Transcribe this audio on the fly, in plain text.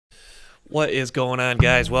What is going on,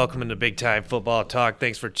 guys? Welcome into Big Time Football Talk.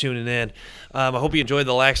 Thanks for tuning in. I hope you enjoyed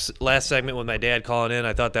the last segment with my dad calling in.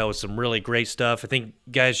 I thought that was some really great stuff. I think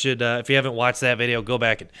you guys should, if you haven't watched that video, go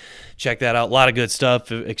back and check that out. A lot of good stuff,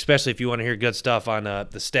 especially if you want to hear good stuff on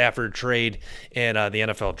the Stafford trade and the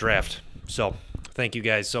NFL draft. So thank you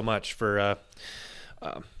guys so much for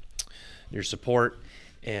your support.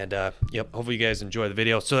 And, hopefully you guys enjoy the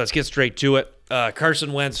video. So let's get straight to it.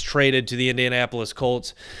 Carson Wentz traded to the Indianapolis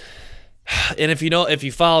Colts. And if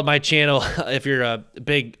you followed my channel, if you're a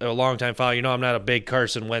long-time follower, you know I'm not a big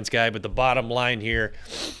Carson Wentz guy, but the bottom line here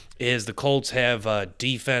is the Colts have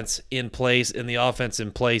defense in place and the offense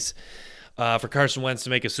in place for Carson Wentz to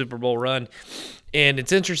make a Super Bowl run. And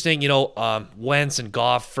it's interesting, Wentz and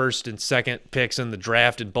Goff first and second picks in the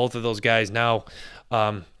draft, and both of those guys now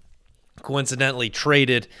coincidentally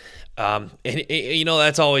traded.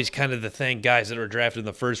 That's always kind of the thing. Guys that are drafted in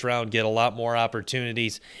the first round get a lot more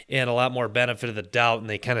opportunities and a lot more benefit of the doubt, and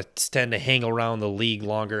they kind of tend to hang around the league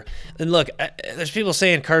longer. And look, there's people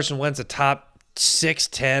saying Carson Wentz a top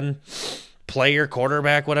 6'10" player,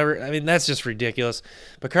 quarterback, whatever. I mean, that's just ridiculous.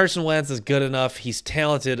 But Carson Wentz is good enough. He's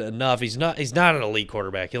talented enough. He's not an elite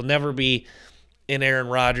quarterback. He'll never be in Aaron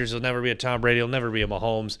Rodgers. He'll never be a Tom Brady. He'll never be a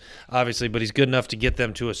Mahomes, obviously, but he's good enough to get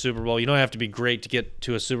them to a Super Bowl. You don't have to be great to get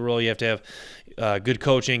to a Super Bowl. You have to have good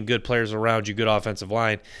coaching, good players around you, good offensive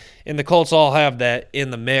line. And the Colts all have that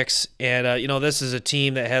in the mix. And, this is a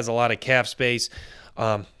team that has a lot of cap space.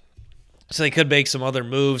 So they could make some other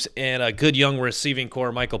moves. And a good young receiving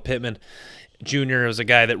core, Michael Pittman Jr. was a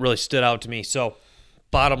guy that really stood out to me. So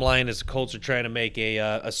bottom line is the Colts are trying to make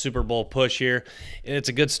a Super Bowl push here, and it's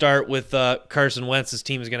a good start with Carson Wentz. This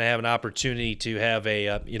team is going to have an opportunity to have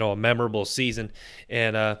a memorable season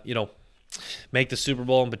and make the Super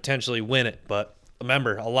Bowl and potentially win it. But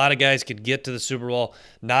remember, a lot of guys could get to the Super Bowl,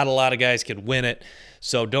 not a lot of guys could win it.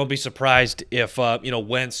 So don't be surprised if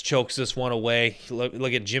Wentz chokes this one away.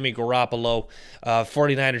 Look at Jimmy Garoppolo.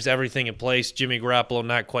 49ers, everything in place. Jimmy Garoppolo,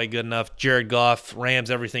 not quite good enough. Jared Goff, Rams,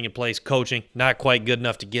 everything in place. Coaching, not quite good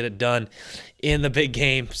enough to get it done in the big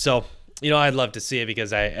game. So, I'd love to see it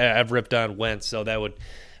because I've ripped on Wentz. So that would,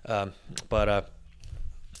 I'm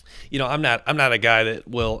not a guy that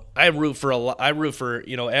will. I root for I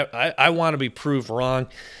want to be proved wrong.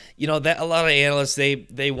 That a lot of analysts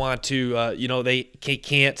they want to they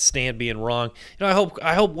can't stand being wrong. I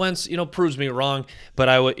hope Wentz proves me wrong, but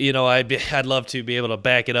I would I'd love to be able to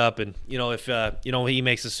back it up, and if he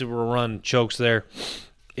makes a Super Bowl run, chokes there,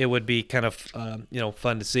 it would be kind of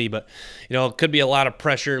fun to see. But it could be a lot of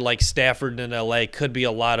pressure like Stafford in LA. Could be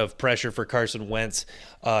a lot of pressure for Carson Wentz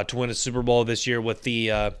to win a Super Bowl this year with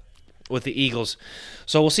the Eagles.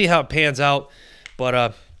 So we'll see how it pans out.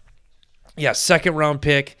 But second round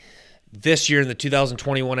pick this year in the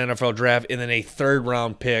 2021 NFL draft, and then a second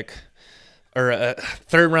round pick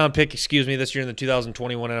this year in the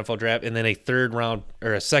 2021 NFL draft, and then a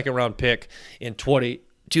second round pick in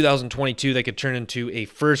 2022 that could turn into a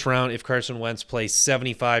first round if Carson Wentz plays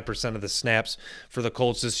 75% of the snaps for the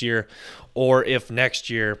Colts this year, or if he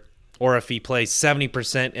plays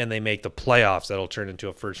 70% and they make the playoffs, that'll turn into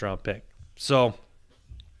a first round pick. So,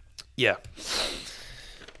 yeah.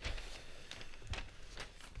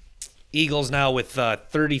 Eagles now with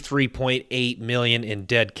 $33.8 million in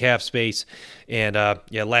dead cap space, and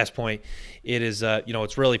last point, it is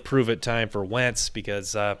it's really prove it time for Wentz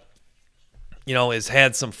because has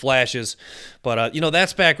had some flashes, but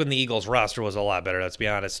that's back when the Eagles roster was a lot better. Let's be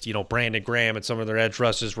honest. Brandon Graham and some of their edge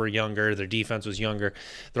rushers were younger, their defense was younger,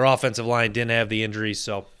 their offensive line didn't have the injuries,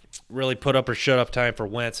 so really put up or shut up time for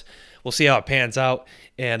Wentz. We'll see how it pans out,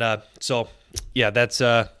 and that's all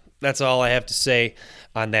I have to say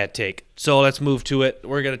on that take. So let's move to it.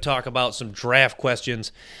 We're going to talk about some draft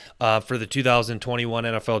questions for the 2021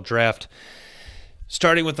 NFL Draft.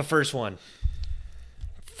 Starting with the first one.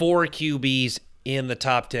 4 QBs in the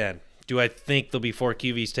top 10. Do I think there'll be 4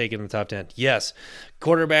 QBs taken in the top 10? Yes.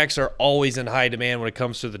 Quarterbacks are always in high demand when it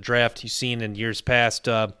comes to the draft. You've seen in years past.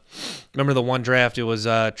 Remember the one draft? It was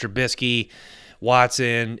Trubisky,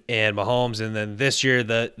 Watson, and Mahomes, and then this year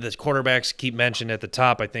the quarterbacks keep mentioned at the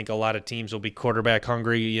top. I think a lot of teams will be quarterback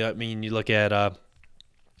hungry. You look at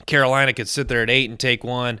Carolina could sit there at 8 and take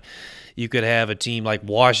one. You could have a team like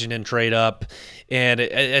Washington trade up, and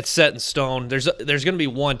it's set in stone. There's going to be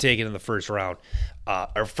one taken in the first round,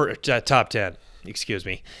 top 10, excuse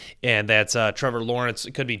me, and that's Trevor Lawrence.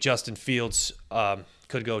 It could be Justin Fields,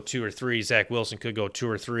 could go 2 or 3. Zach Wilson could go 2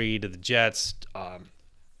 or 3 to the Jets.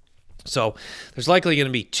 So there's likely going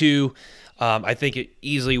to be 2. I think it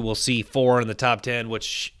easily we'll see 4 in the top 10,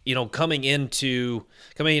 which, coming into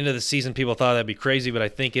the season, people thought that'd be crazy, but I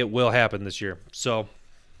think it will happen this year. So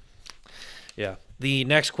Yeah. The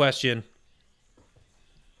next question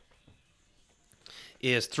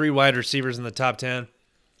is 3 wide receivers in the top 10.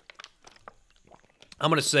 I'm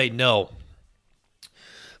going to say no.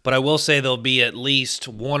 But I will say there'll be at least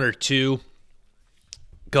 1 or 2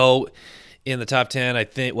 go in the top 10. I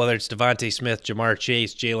think whether it's Devontae Smith, Jamar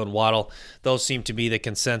Chase, Jalen Waddle, those seem to be the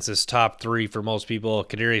consensus top 3 for most people.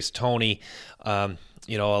 Kadarius Toney, a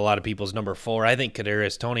lot of people's number 4. I think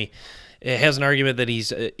Kadarius Toney has an argument that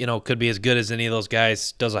he's, could be as good as any of those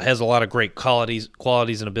guys. Has a lot of great qualities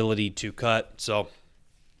and ability to cut. So,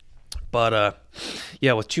 but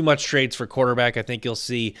with too much trades for quarterback, I think you'll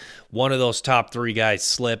see one of those top 3 guys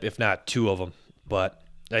slip, if not 2 of them. But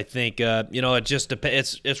I think it just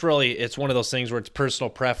depends. It's one of those things where it's personal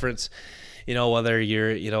preference. Whether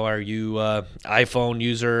you're are you iPhone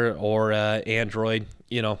user or Android.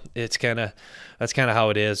 That's kind of how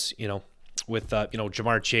it is. With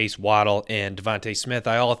Jamar Chase, Waddle, and Devontae Smith,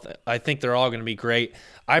 I think they're all going to be great.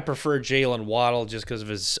 I prefer Jalen Waddle just because of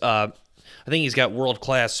his. I think he's got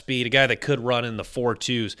world-class speed, a guy that could run in the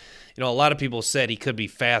 4.2s. A lot of people said he could be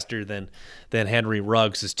faster than Henry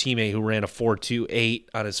Ruggs, his teammate, who ran a 4.28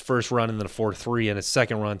 on his first run and then a 4.3 in his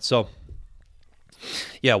second run. So,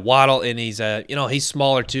 yeah, Waddle, and he's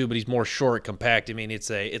smaller too, but he's more short, compact. I mean, it's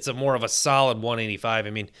a more of a solid 185. I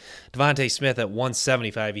mean, Devontae Smith at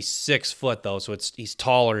 175, he's 6 foot though, so he's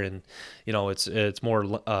taller and it's more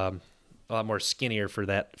a lot more skinnier for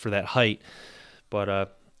that height.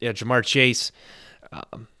 But Jamar Chase, I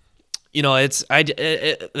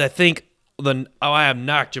think I have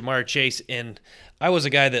knocked Jamar Chase, and I was a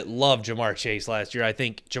guy that loved Jamar Chase last year. I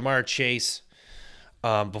think Jamar Chase,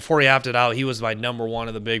 before he opted out, he was my number 1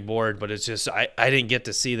 on the big board, but it's just I didn't get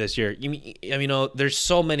to see this year. There's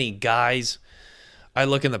so many guys I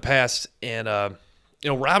look in the past, and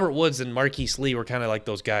Robert Woods and Marquise Lee were kind of like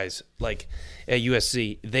those guys, like at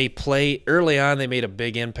USC. They play early on, they made a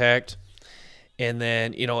big impact. And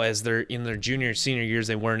then, as they're in their junior and senior years,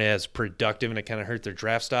 they weren't as productive, and it kind of hurt their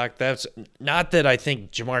draft stock. That's not that I think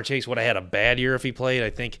Jamar Chase would have had a bad year if he played. I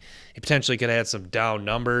think he potentially could have had some down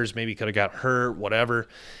numbers. Maybe could have got hurt, whatever.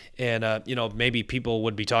 And, maybe people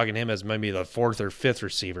would be talking to him as maybe the 4th or 5th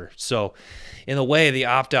receiver. So, in a way, the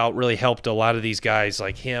opt-out really helped a lot of these guys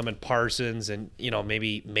like him and Parsons and,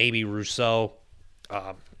 maybe Rousseau.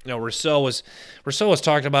 Rousseau was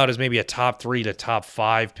talked about as maybe a top 3 to top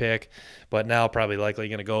 5 pick, but now probably likely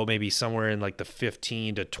going to go maybe somewhere in like the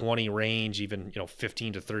 15 to 20 range, even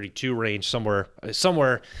 15 to 32 range,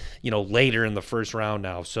 somewhere later in the first round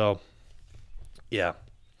now. So yeah.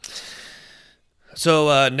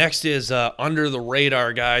 So next is under the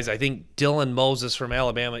radar guys. I think Dylan Moses from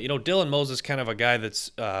Alabama. Dylan Moses, kind of a guy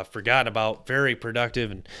that's forgotten about, very productive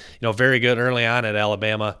and very good early on at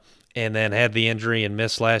Alabama. And then had the injury and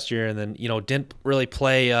missed last year, and then didn't really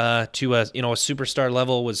play to a superstar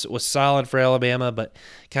level. Was solid for Alabama, but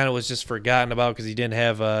kind of was just forgotten about because he didn't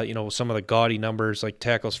have some of the gaudy numbers like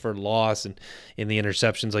tackles for loss and in the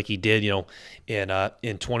interceptions like he did in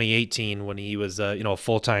 2018 when he was a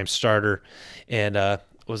full-time starter, and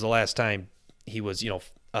was the last time he was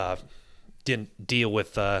didn't deal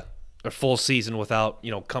with a full season without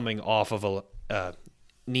coming off of a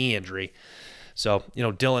knee injury. So,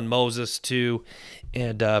 Dylan Moses too.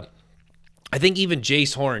 And I think even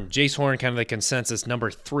Jace Horn, kind of the consensus number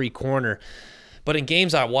 3 corner. But in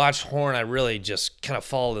games I watched Horn, I really just kind of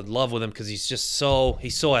fallen in love with him because he's so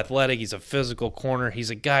athletic. He's a physical corner. He's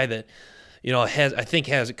a guy that,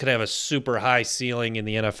 could have a super high ceiling in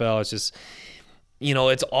the NFL. It's just,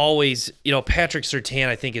 it's always, Patrick Surtain,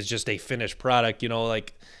 I think, is just a finished product,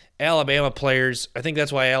 like Alabama players. I think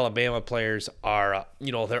that's why Alabama players are,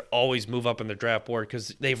 they're always move up in the draft board because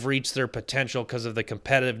they've reached their potential because of the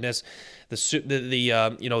competitiveness,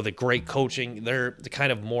 the great coaching. They're the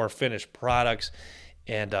kind of more finished products,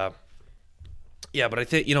 and but I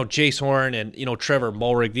think Jace Horn and Trevor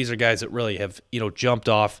Mulrig, these are guys that really have jumped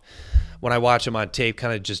off when I watch them on tape.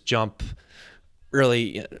 Kind of just jump,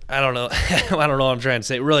 really. I don't know. I don't know what I'm trying to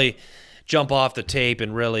say. Really jump off the tape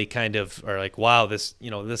and really kind of are like, wow, this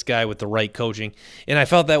guy with the right coaching. And I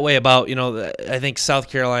felt that way about, I think South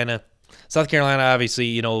Carolina,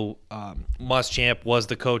 obviously, Muschamp was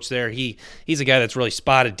the coach there. He's a guy that's really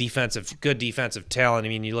spotted good defensive talent. I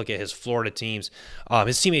mean, you look at his Florida teams.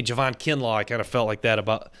 His teammate Javon Kinlaw, I kind of felt like that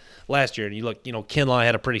about last year. And you look, Kinlaw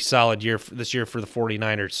had a pretty solid year this year for the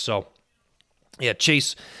 49ers. So, yeah,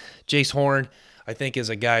 Jace Horn, I think, is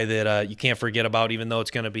a guy that you can't forget about, even though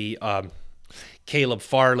it's going to be Caleb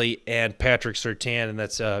Farley and Patrick Surtain, and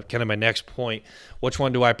that's kind of my next point. Which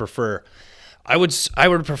one do I prefer? I would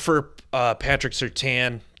prefer Patrick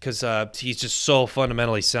Surtain because he's just so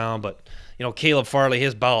fundamentally sound. But Caleb Farley,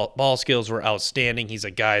 his ball skills were outstanding. He's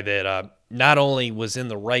a guy that not only was in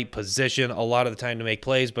the right position a lot of the time to make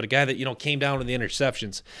plays, but a guy that came down with the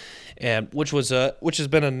interceptions, and which has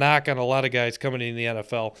been a knock on a lot of guys coming into the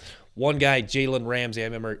NFL. One guy, Jalen Ramsey, I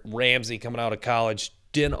remember Ramsey coming out of college,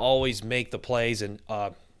 didn't always make the plays and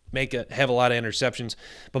have a lot of interceptions,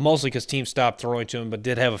 but mostly because teams stopped throwing to him, but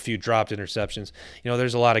did have a few dropped interceptions.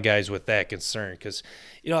 There's a lot of guys with that concern because,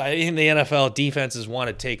 in the NFL, defenses want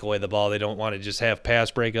to take away the ball. They don't want to just have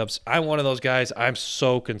pass breakups. I'm one of those guys. I'm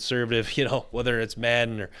so conservative, whether it's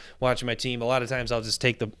Madden or watching my team. A lot of times I'll just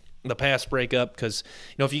take the pass breakup because,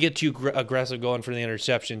 if you get too aggressive going for the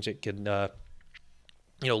interceptions, it can,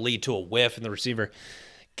 lead to a whiff and the receiver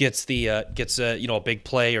gets a big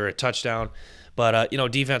play or a touchdown. But,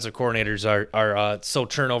 defensive coordinators are so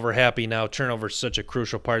turnover happy now. Turnover is such a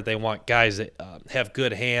crucial part. They want guys that have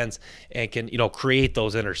good hands and can, create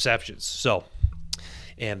those interceptions. So,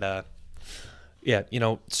 and,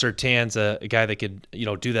 Surtain's a guy that could,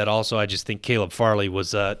 do that also. I just think Caleb Farley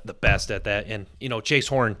was the best at that. And, Chase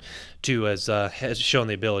Horn, too, has shown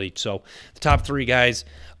the ability. So, the top three guys,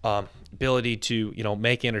 ability to,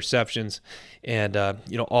 make interceptions, and,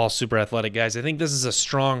 all super athletic guys. I think this is a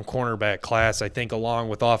strong cornerback class. I think along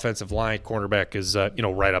with offensive line, cornerback is,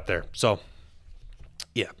 right up there. So,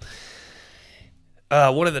 yeah.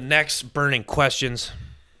 One of the next burning questions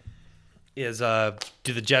is,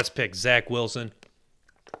 do the Jets pick Zach Wilson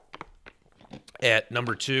at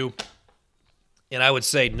number 2? And I would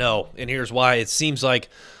say no, and here's why. It seems like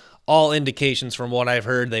all indications from what I've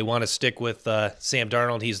heard, they want to stick with Sam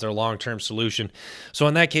Darnold. He's their long-term solution. So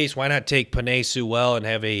in that case, why not take Penei Sewell and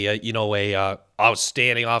have a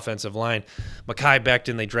outstanding offensive line? Mekhi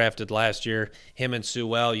Becton they drafted last year. Him and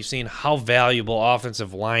Sewell. You've seen how valuable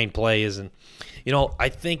offensive line play is, and I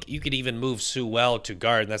think you could even move Sewell to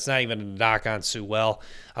guard. That's not even a knock on Sewell.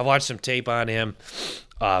 I've watched some tape on him.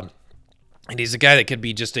 And he's a guy that could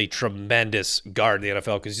be just a tremendous guard in the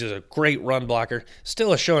NFL because he's a great run blocker.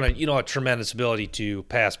 Still has shown a tremendous ability to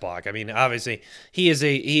pass block. I mean, obviously he is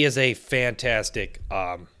a fantastic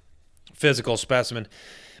physical specimen.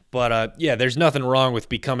 But there's nothing wrong with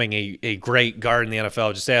becoming a great guard in the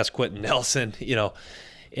NFL. Just ask Quentin Nelson,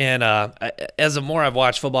 And as the more I've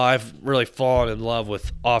watched football, I've really fallen in love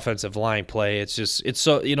with offensive line play. It's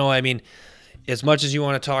so as much as you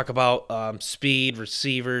want to talk about speed,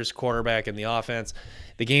 receivers, quarterback, and the offense,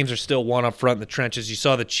 the games are still won up front in the trenches. You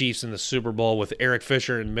saw the Chiefs in the Super Bowl with Eric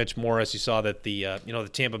Fisher and Mitch Morris. You saw that the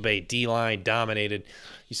Tampa Bay D-line dominated.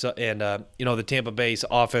 You saw, and the Tampa Bay's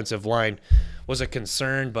offensive line was a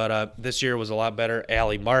concern, but this year was a lot better.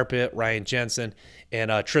 Ali Marpet, Ryan Jensen,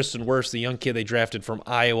 and Tristan Wirfs, the young kid they drafted from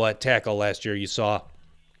Iowa at tackle last year. You saw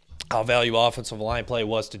how valuable offensive line play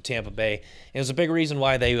was to Tampa Bay. And it was a big reason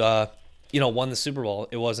why they won the Super Bowl.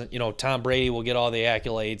 It wasn't, Tom Brady will get all the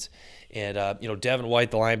accolades, and Devin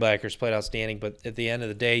White, the linebackers, played outstanding. But at the end of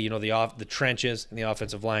the day, the trenches and the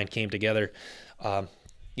offensive line came together.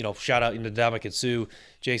 Shout out into Ndamukong Suh,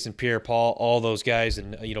 Jason Pierre-Paul, all those guys,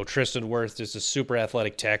 and Tristan Wirfs is a super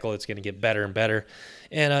athletic tackle. It's going to get better and better.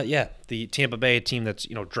 And the Tampa Bay team that's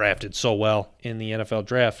drafted so well in the NFL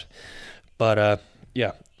draft. But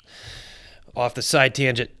off the side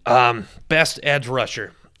tangent, best edge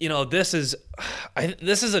rusher. This is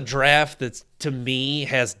a draft that's, to me,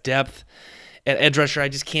 has depth at edge rusher. I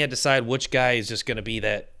just can't decide which guy is just going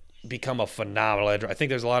to become a phenomenal edge rusher. I think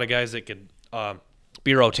there's a lot of guys that could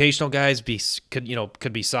be rotational guys,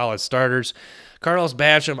 could be solid starters. Carlos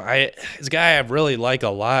Basham, is a guy I really like a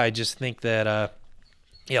lot. I just think that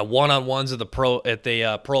one-on-ones at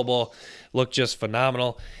the Pro Bowl look just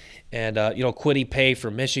phenomenal. And, Kwity Paye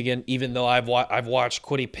from Michigan, even though I've watched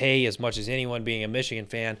Kwity Paye as much as anyone being a Michigan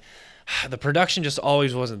fan, the production just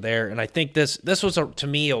always wasn't there. And I think this was, to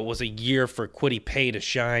me, it was a year for Kwity Paye to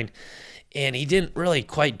shine. And he didn't really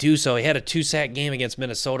quite do so. He had a 2-sack game against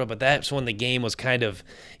Minnesota, but that's when the game was kind of,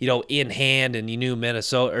 in hand, and you knew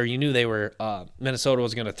Minnesota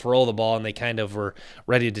was going to throw the ball, and they kind of were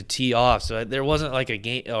ready to tee off. So there wasn't like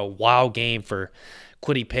a wow game for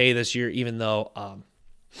Kwity Paye this year, even though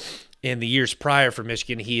in the years prior for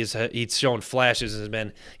Michigan, he's shown flashes and has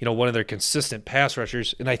been, one of their consistent pass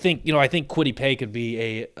rushers. And I think Kwity Paye could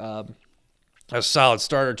be a solid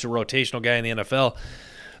starter to rotational guy in the NFL.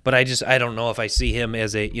 But I don't know if I see him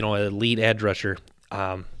as a an elite edge rusher.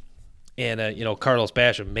 Carlos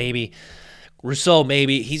Basham maybe, Rousseau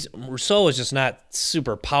maybe. Rousseau is just not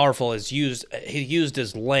super powerful. He used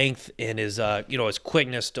his length and his his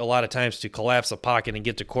quickness a lot of times to collapse the pocket and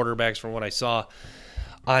get to quarterbacks from what I saw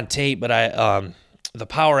on tape. But the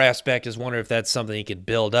power aspect is wonder if that's something he could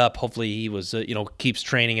build up. Hopefully he was, keeps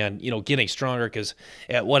training on, getting stronger because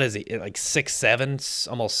at what is he, like 6'7",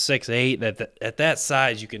 almost 6'8". At that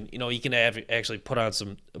size, you can, actually put on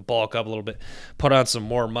some bulk up a little bit, put on some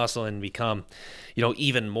more muscle and become,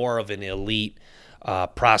 even more of an elite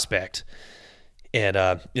prospect.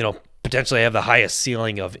 And, potentially have the highest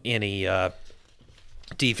ceiling of any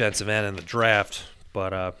defensive end in the draft.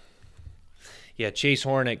 But, yeah, Chase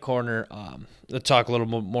Horn at corner. Let's talk a little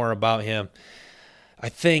bit more about him. I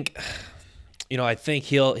think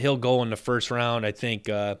he'll go in the first round. I think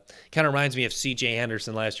kind of reminds me of C.J.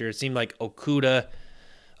 Henderson last year. It seemed like Okuda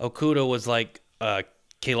was like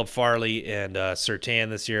Caleb Farley and Surtain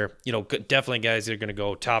this year. Definitely guys that are going to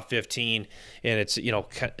go top 15, and it's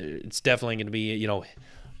definitely going to be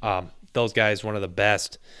those guys one of the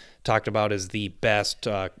best. Talked about as the best,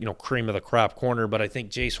 cream of the crop corner. But I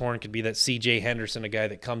think Jace Horn could be that C.J. Henderson, a guy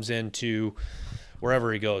that comes into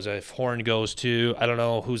wherever he goes. If Horn goes to, I don't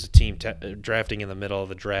know who's the team drafting in the middle of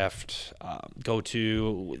the draft, go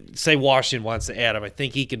to, say Washington wants to add him. I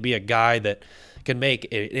think he could be a guy that can make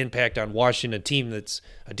an impact on Washington, a team that's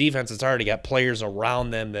a defense that's already got players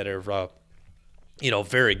around them that are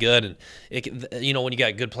very good, and it can, when you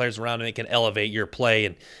got good players around them, it can elevate your play,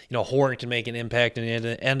 and Horn can make an impact. And at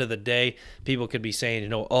the end of the day, people could be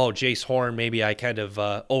saying, oh, Jace Horn, maybe I kind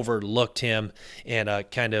of overlooked him and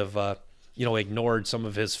kind of ignored some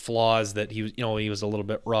of his flaws that he was a little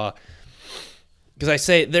bit raw. Because I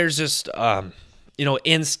say there's just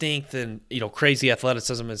instinct and crazy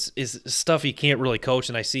athleticism is stuff you can't really coach,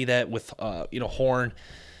 and I see that with Horn.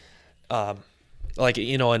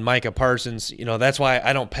 And Micah Parsons, that's why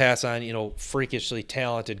I don't pass on, freakishly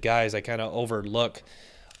talented guys. I kind of overlook,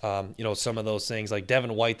 some of those things. Like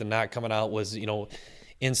Devin White, the not coming out was,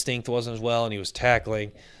 instinct wasn't as well, and he was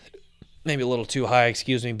tackling maybe a little too high,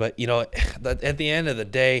 excuse me. But, at the end of the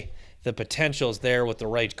day, the potential is there with the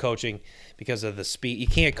right coaching because of the speed. You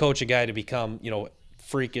can't coach a guy to become,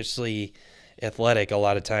 freakishly athletic a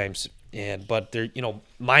lot of times. But there,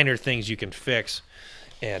 minor things you can fix.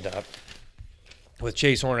 And, with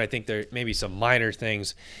Chase Horn, I think there may be some minor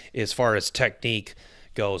things as far as technique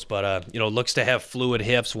goes, but looks to have fluid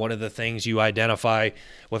hips. One of the things you identify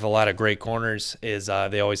with a lot of great corners is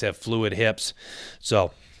they always have fluid hips.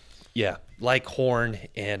 So, yeah, like Horn,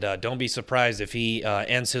 and don't be surprised if he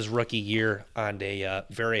ends his rookie year on a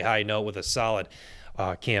very high note with a solid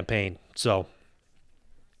campaign. So,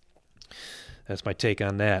 that's my take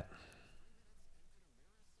on that.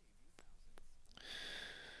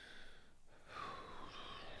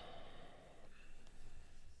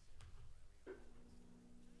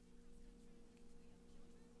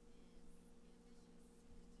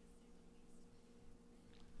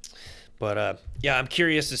 But, I'm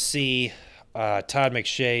curious to see Todd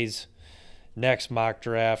McShay's next mock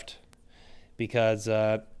draft because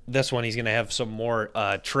this one he's going to have some more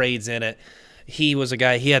trades in it. He was a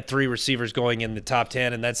guy, he had 3 receivers going in the top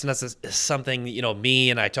 10, and that's something,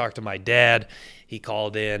 me and I talked to my dad. He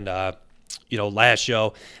called in, last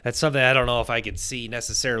show. That's something I don't know if I could see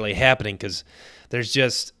necessarily happening because there's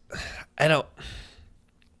just, I don't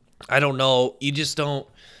know. You just don't.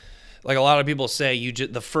 Like a lot of people say,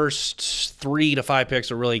 the first 3 to 5 picks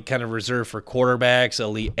are really kind of reserved for quarterbacks,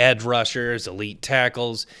 elite edge rushers, elite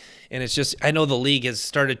tackles. And it's just, I know the league has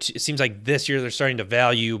started to, it seems like this year they're starting to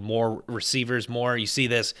value more receivers more. You see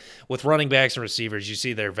this with running backs and receivers. You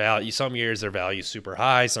see their value. Some years their value is super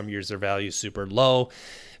high. Some years their value is super low.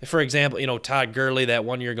 For example, Todd Gurley, that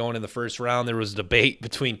one year going in the first round, there was a debate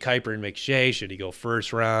between Kuiper and McShay. Should he go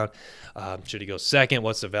first round? Should he go second?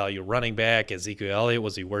 What's the value of running back? Ezekiel Elliott,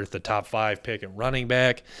 was he worth the top 5 pick at running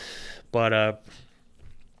back? But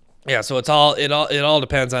so it all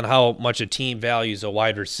depends on how much a team values a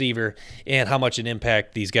wide receiver and how much an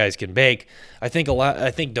impact these guys can make. I think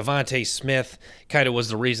Devontae Smith kind of was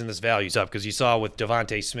the reason this value's up because you saw with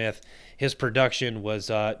Devontae Smith, his production was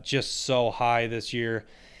just so high this year.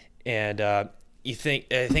 And I think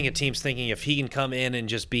a team's thinking if he can come in and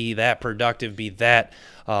just be that productive, be that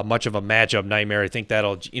much of a matchup nightmare, I think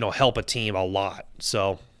that'll help a team a lot.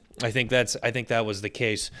 So I think that was the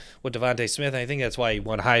case with Devontae Smith. And I think that's why he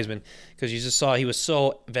won Heisman because you just saw he was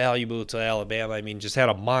so valuable to Alabama. I mean, just had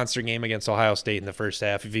a monster game against Ohio State in the first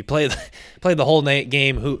half. If he played the whole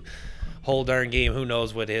game, whole darn game, who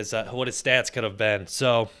knows what his stats could have been.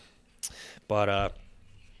 So, but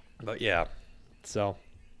yeah, so.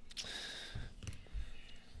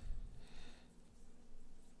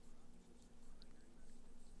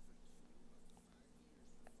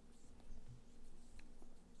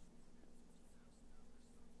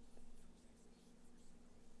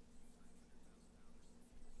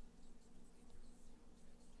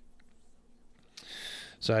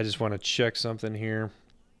 So I just want to check something here.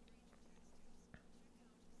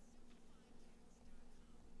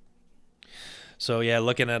 So yeah,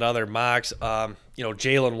 looking at other mocks,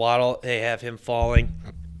 Jalen Waddle, they have him falling.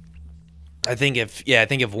 I think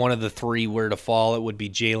if one of the three were to fall, it would be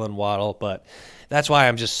Jalen Waddle. But that's why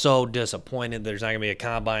I'm just so disappointed there's not going to be a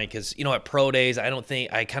combine because, at pro days,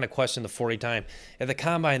 I kind of question the 40 time. At the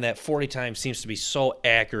combine, that 40 time seems to be so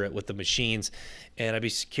accurate with the machines. And I'd be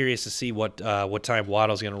curious to see what time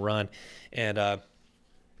Waddle's going to run. And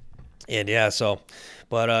yeah, so,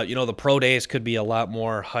 but, the pro days could be a lot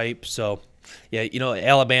more hype. So, yeah,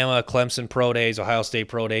 Alabama, Clemson pro days, Ohio State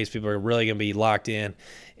pro days, people are really going to be locked in.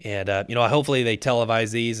 And, hopefully they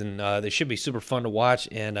televise these, and they should be super fun to watch.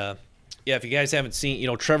 And, yeah, if you guys haven't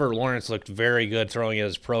seen, Trevor Lawrence looked very good throwing at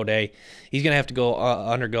his pro day. He's going to have to go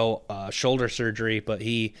undergo shoulder surgery, but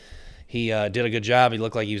he did a good job. He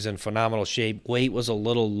looked like he was in phenomenal shape. Weight was a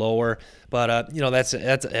little lower, but,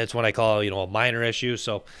 that's what I call, a minor issue.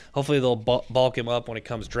 So hopefully they'll bulk him up when it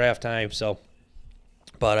comes draft time. So.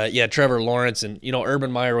 But, yeah, Trevor Lawrence and,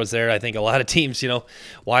 Urban Meyer was there. I think a lot of teams,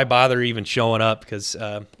 why bother even showing up? Because,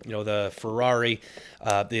 the Ferrari,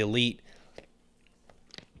 the elite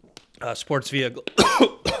sports vehicle,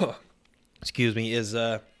 excuse me, is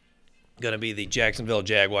going to be the Jacksonville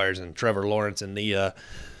Jaguars, and Trevor Lawrence and the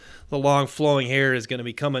long flowing hair is going to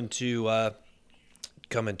be coming to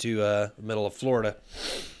the middle of Florida.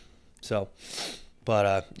 So,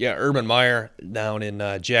 but, yeah, Urban Meyer down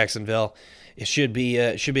in Jacksonville. It should be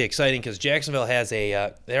exciting because Jacksonville has they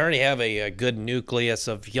already have a good nucleus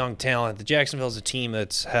of young talent. The Jacksonville's a team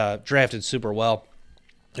that's drafted super well.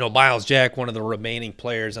 Miles Jack, one of the remaining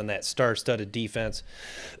players on that star-studded defense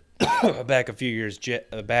back a few years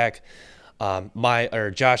back.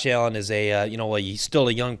 Josh Allen is he's still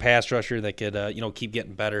a young pass rusher that could keep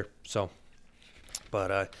getting better. So,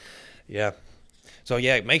 but yeah. So,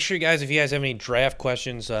 yeah, make sure, guys, if you guys have any draft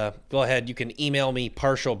questions, go ahead. You can email me,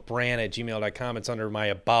 partialbrand@gmail.com. It's under my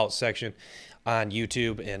About section on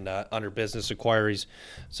YouTube and under Business Inquiries.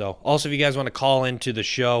 So, also, if you guys want to call into the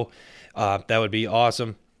show, that would be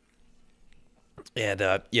awesome. And,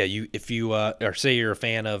 yeah, if you or say you're a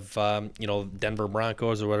fan of, Denver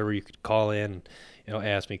Broncos or whatever, you could call in,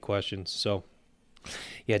 ask me questions. So,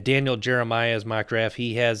 yeah, Daniel Jeremiah's mock draft.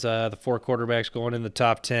 He has the 4 quarterbacks going in the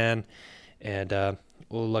top 10. And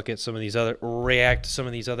we'll react to some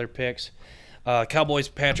of these other picks. Cowboys,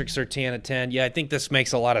 Patrick Surtain at 10. Yeah, I think this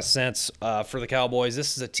makes a lot of sense for the Cowboys.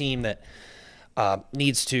 This is a team that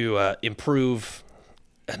needs to improve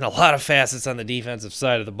in a lot of facets on the defensive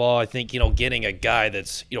side of the ball. I think, getting a guy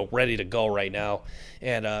that's, ready to go right now.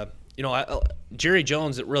 And, Jerry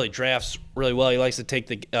Jones, that really drafts really well. He likes to take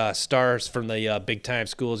the stars from the big-time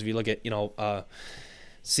schools. If you look at,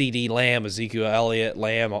 CD Lamb, Ezekiel Elliott,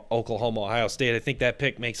 Lamb, Oklahoma, Ohio State. I think that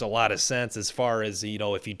pick makes a lot of sense as far as,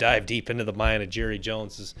 if you dive deep into the mind of Jerry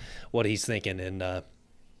Jones is what he's thinking. And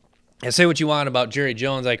say what you want about Jerry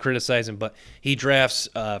Jones. I criticize him, but he drafts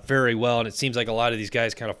very well, and it seems like a lot of these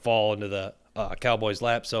guys kind of fall into the Cowboys'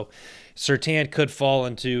 lap. So Surtain could fall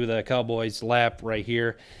into the Cowboys' lap right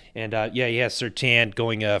here. And, yeah, he has Surtain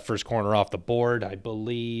going first corner off the board, I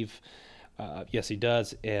believe. Yes, he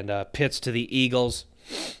does. And Pitts to the Eagles.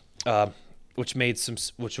 Which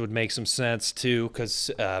would make some sense too,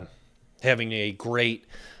 because having a great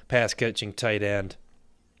pass catching tight end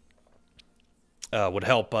would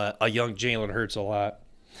help a young Jalen Hurts a lot.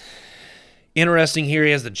 Interesting here,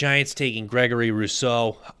 he has the Giants taking Gregory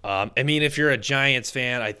Rousseau. If you're a Giants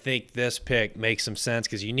fan, I think this pick makes some sense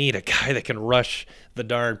because you need a guy that can rush the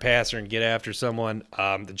darn passer and get after someone.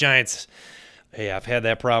 The Giants, hey, I've had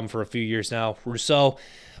that problem for a few years now. Rousseau,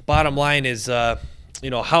 bottom line is,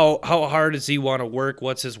 how hard does he want to work?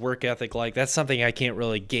 What's his work ethic like? That's something I can't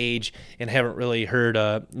really gauge and haven't really heard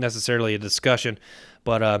necessarily a discussion.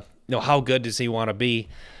 But, how good does he want to be?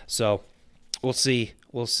 So we'll see.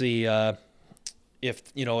 We'll see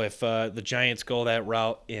if the Giants go that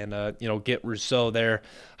route and, get Rousseau there,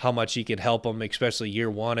 how much he could help them, especially year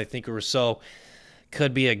one. I think Rousseau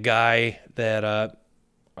could be a guy that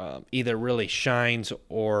either really shines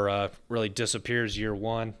or really disappears year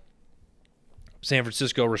one. San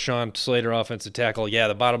Francisco, Rashawn Slater, offensive tackle. Yeah,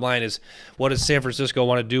 the bottom line is, what does San Francisco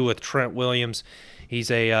want to do with Trent Williams? He's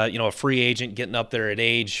a free agent getting up there at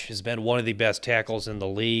age, has been one of the best tackles in the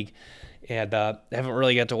league. And haven't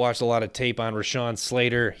really got to watch a lot of tape on Rashawn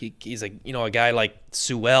Slater. He's a guy like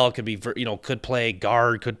Sewell could play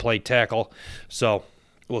guard, could play tackle. So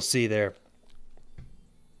we'll see there.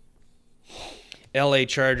 LA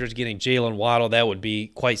Chargers getting Jalen Waddle, that would be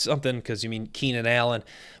quite something because, Keenan Allen,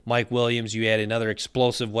 Mike Williams, you add another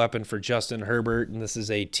explosive weapon for Justin Herbert, and this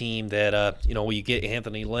is a team that, you get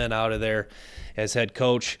Anthony Lynn out of there as head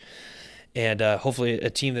coach, and hopefully a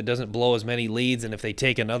team that doesn't blow as many leads, and if they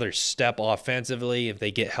take another step offensively, if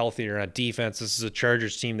they get healthier on defense, this is a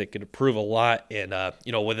Chargers team that could improve a lot, and,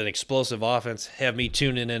 with an explosive offense, have me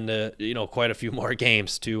tuning into, quite a few more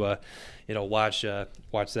games to, watch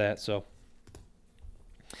that, so.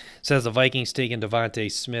 Says the Vikings taking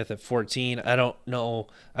Devontae Smith at 14. I don't know.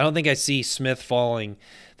 I don't think I see Smith falling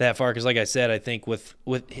that far because, like I said, I think with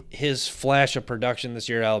his flash of production this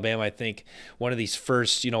year at Alabama, I think one of these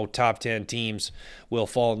first, top 10 teams will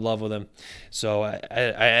fall in love with him. So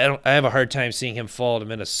I have a hard time seeing him fall to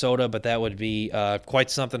Minnesota, but that would be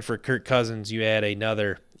quite something for Kirk Cousins. You add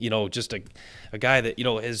another, just a guy that,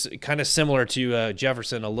 is kind of similar to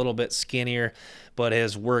Jefferson, a little bit skinnier, but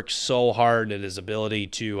has worked so hard at his ability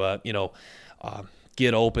to,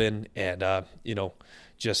 get open and,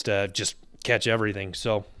 just catch everything.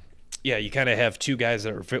 So, yeah, you kind of have two guys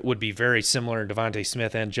that would be very similar, Devontae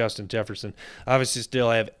Smith and Justin Jefferson. Obviously, still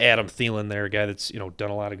have Adam Thielen there, a guy that's, done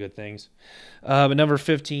a lot of good things. But number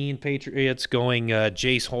 15, Patriots going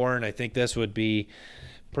Jace Horn. I think this would be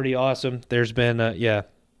pretty awesome. There's been, a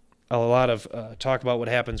lot of talk about what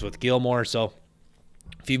happens with Gilmore. So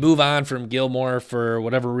if you move on from Gilmore for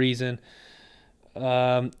whatever reason,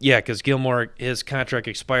 because Gilmore, his contract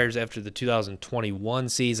expires after the 2021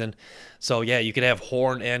 season. So, you could have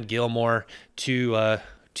Horn and Gilmore, two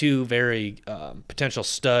very potential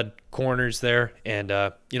stud corners there. And,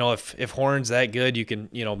 if Horn's that good, you can,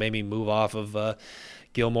 maybe move off of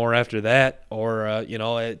Gilmore after that, or,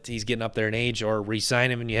 he's getting up there in age, or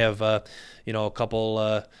re-sign him and you have, a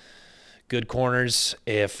couple good corners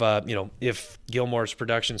if Gilmore's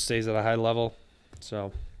production stays at a high level.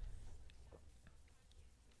 So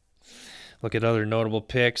look at other notable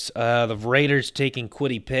picks. The Raiders taking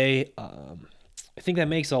Kwity Paye. I think that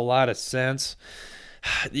makes a lot of sense.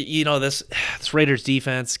 This Raiders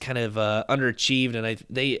defense kind of underachieved,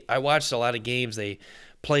 and I watched a lot of games. They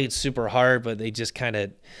played super hard, but they just kind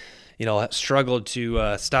of struggled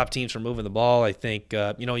to stop teams from moving the ball. I think,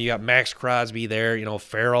 you got Max Crosby there.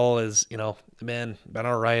 Farrell is, been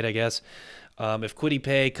all right, I guess. If Kwity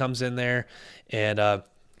Paye comes in there and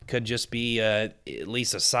could just be at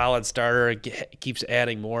least a solid starter, keeps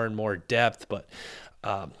adding more and more depth. But,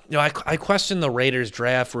 I question the Raiders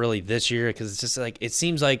draft really this year because it's just like it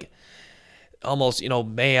seems like almost,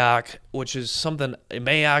 Mayock, which is something,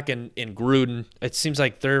 Mayock and Gruden, it seems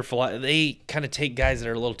like they kind of take guys that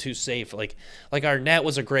are a little too safe. Like Arnett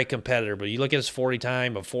was a great competitor, but you look at his 40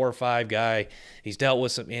 time, a 4-5 guy, he's dealt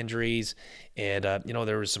with some injuries, and,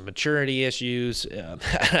 there was some maturity issues.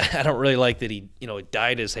 I don't really like that he,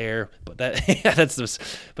 dyed his hair, but that's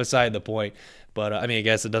beside the point. But, I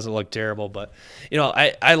guess it doesn't look terrible, but,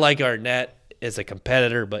 I like Arnett as a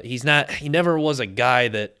competitor, but he never was a guy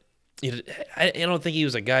that, I don't think he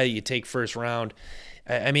was a guy that you take first round.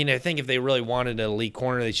 I think if they really wanted an elite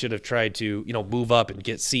corner, they should have tried to, move up and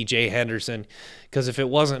get C.J. Henderson. Because if it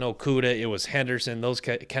wasn't Okudah, it was Henderson. Those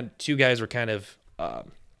two guys were kind of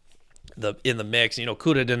in the mix.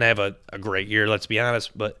 Okudah didn't have a great year, let's be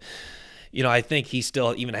honest. But, I think he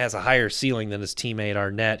still even has a higher ceiling than his teammate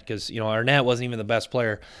Arnett. Because, Arnett wasn't even the best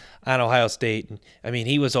player on Ohio State.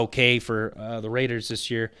 He was okay for the Raiders this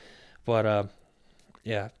year. But,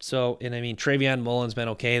 yeah, so, and Travion Mullen's been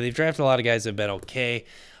okay. They've drafted a lot of guys that have been okay.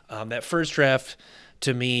 That first draft,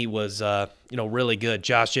 to me, was, really good.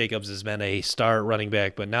 Josh Jacobs has been a star running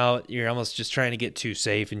back, but now you're almost just trying to get too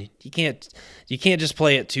safe, and you can't just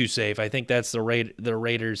play it too safe. I think that's the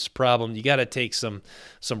Raiders' problem. You got to take some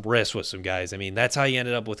risks with some guys. That's how you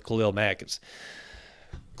ended up with Khalil Mack.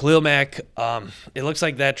 Khalil Mack, it looks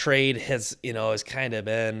like that trade has kind of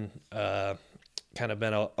been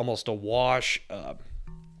almost a wash.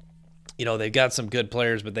 They've got some good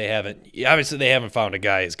players, but they haven't found a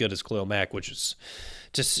guy as good as Khalil Mack, which is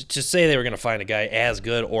to say they were going to find a guy as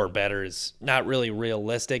good or better is not really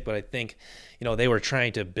realistic. But I think, they were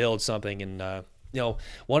trying to build something, and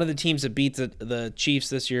one of the teams that beat the Chiefs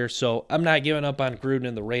this year. So I'm not giving up on Gruden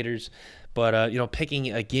and the Raiders, but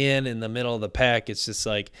picking again in the middle of the pack, it's just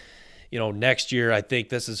like, next year I think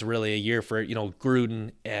this is really a year for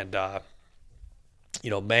Gruden and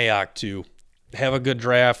Mayock to have a good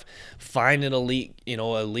draft, find an elite,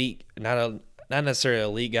 not necessarily an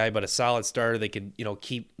elite guy, but a solid starter that can,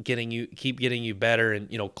 keep getting you better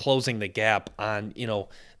and, closing the gap on,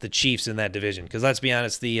 the Chiefs in that division. Because let's be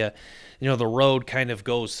honest, the road kind of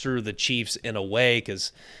goes through the Chiefs in a way.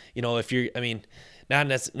 Because, if you're, not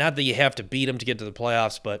that you have to beat them to get to the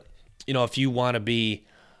playoffs, but if you want to be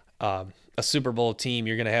a Super Bowl team,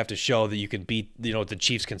 you're going to have to show that you can beat, the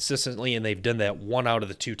Chiefs consistently, and they've done that 1 out of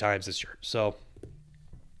the 2 times this year. So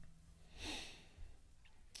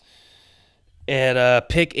at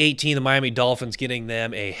pick 18, the Miami Dolphins getting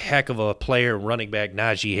them a heck of a player, running back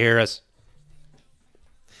Najee Harris.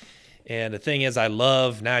 And the thing is, I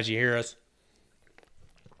love Najee Harris.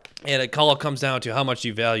 And it all comes down to how much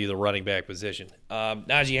you value the running back position.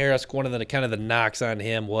 Najee Harris, one of the kind of the knocks on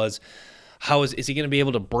him was, how is he going to be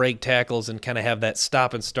able to break tackles and kind of have that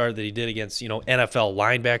stop and start that he did against, NFL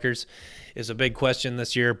linebackers is a big question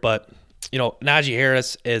this year. But, Najee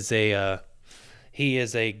Harris is he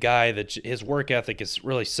is a guy that his work ethic is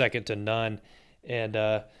really second to none.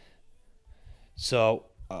 And so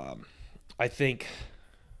I think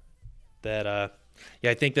that,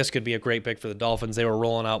 I think this could be a great pick for the Dolphins. They were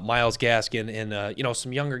rolling out Myles Gaskin and,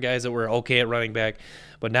 some younger guys that were okay at running back.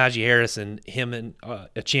 But Najee Harris and him and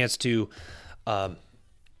a chance to,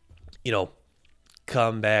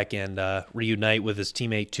 come back and reunite with his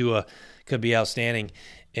teammate Tua could be outstanding.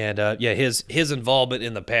 And, his involvement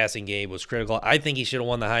in the passing game was critical. I think he should have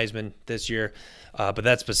won the Heisman this year, but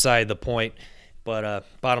that's beside the point. But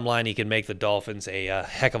bottom line, he can make the Dolphins a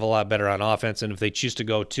heck of a lot better on offense. And if they choose to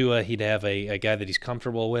go Tua, he'd have a guy that he's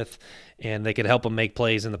comfortable with, and they could help him make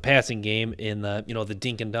plays in the passing game, in the the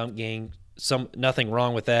dink and dunk game. Nothing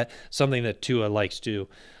wrong with that. Something that Tua likes to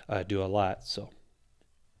do a lot. So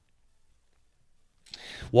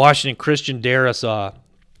Washington, Christian Darrisaw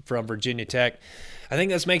from Virginia Tech. I think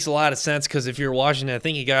this makes a lot of sense because if you're Washington, I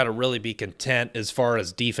think you got to really be content as far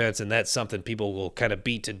as defense, and that's something people will kind of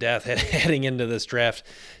beat to death heading into this draft.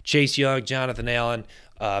 Chase Young, Jonathan Allen,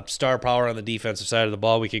 star power on the defensive side of the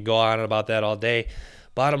ball. We could go on about that all day.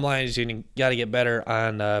 Bottom line is you got to get better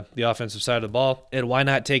on the offensive side of the ball, and why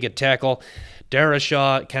not take a tackle?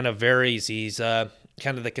 Darrisaw kind of varies. He's kind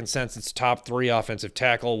of the consensus top 3 offensive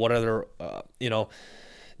tackle. What other,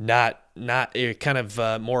 not kind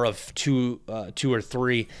of more of two or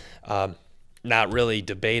three. Not really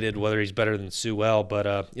debated whether he's better than Sewell, but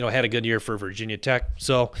had a good year for Virginia Tech.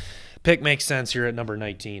 So pick makes sense here at number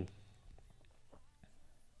 19.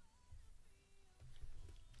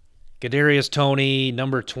 Kadarius Toney,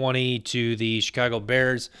 number 20 to the Chicago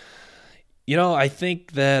Bears. I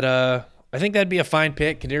think that'd be a fine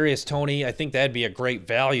pick. Kadarius Toney, I think that'd be a great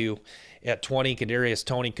value at 20. Kadarius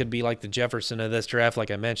Toney could be like the Jefferson of this draft, like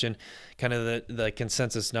I mentioned, kind of the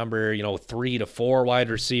consensus number, 3 to 4 wide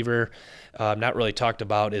receiver. Not really talked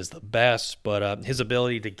about is the best, but his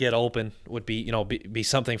ability to get open would be, be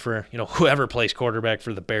something for, whoever plays quarterback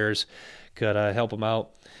for the Bears could help him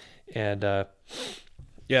out. And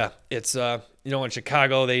it's in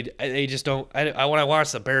Chicago they just don't. When I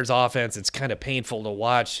watch the Bears offense, it's kind of painful to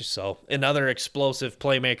watch. So another explosive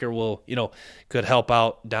playmaker will could help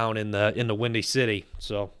out down in the Windy City.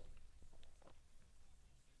 So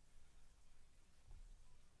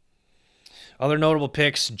other notable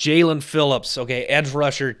picks: Jalen Phillips, edge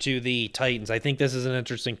rusher to the Titans. I think this is an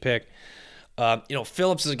interesting pick.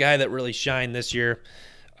 Phillips is a guy that really shined this year.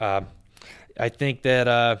 I think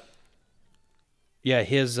that.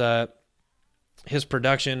 His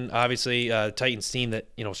production, obviously, Titans team that,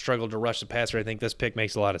 struggled to rush the passer. I think this pick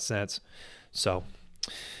makes a lot of sense. So,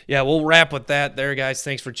 we'll wrap with that there, guys.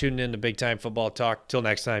 Thanks for tuning in to Big Time Football Talk. Till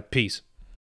next time, peace.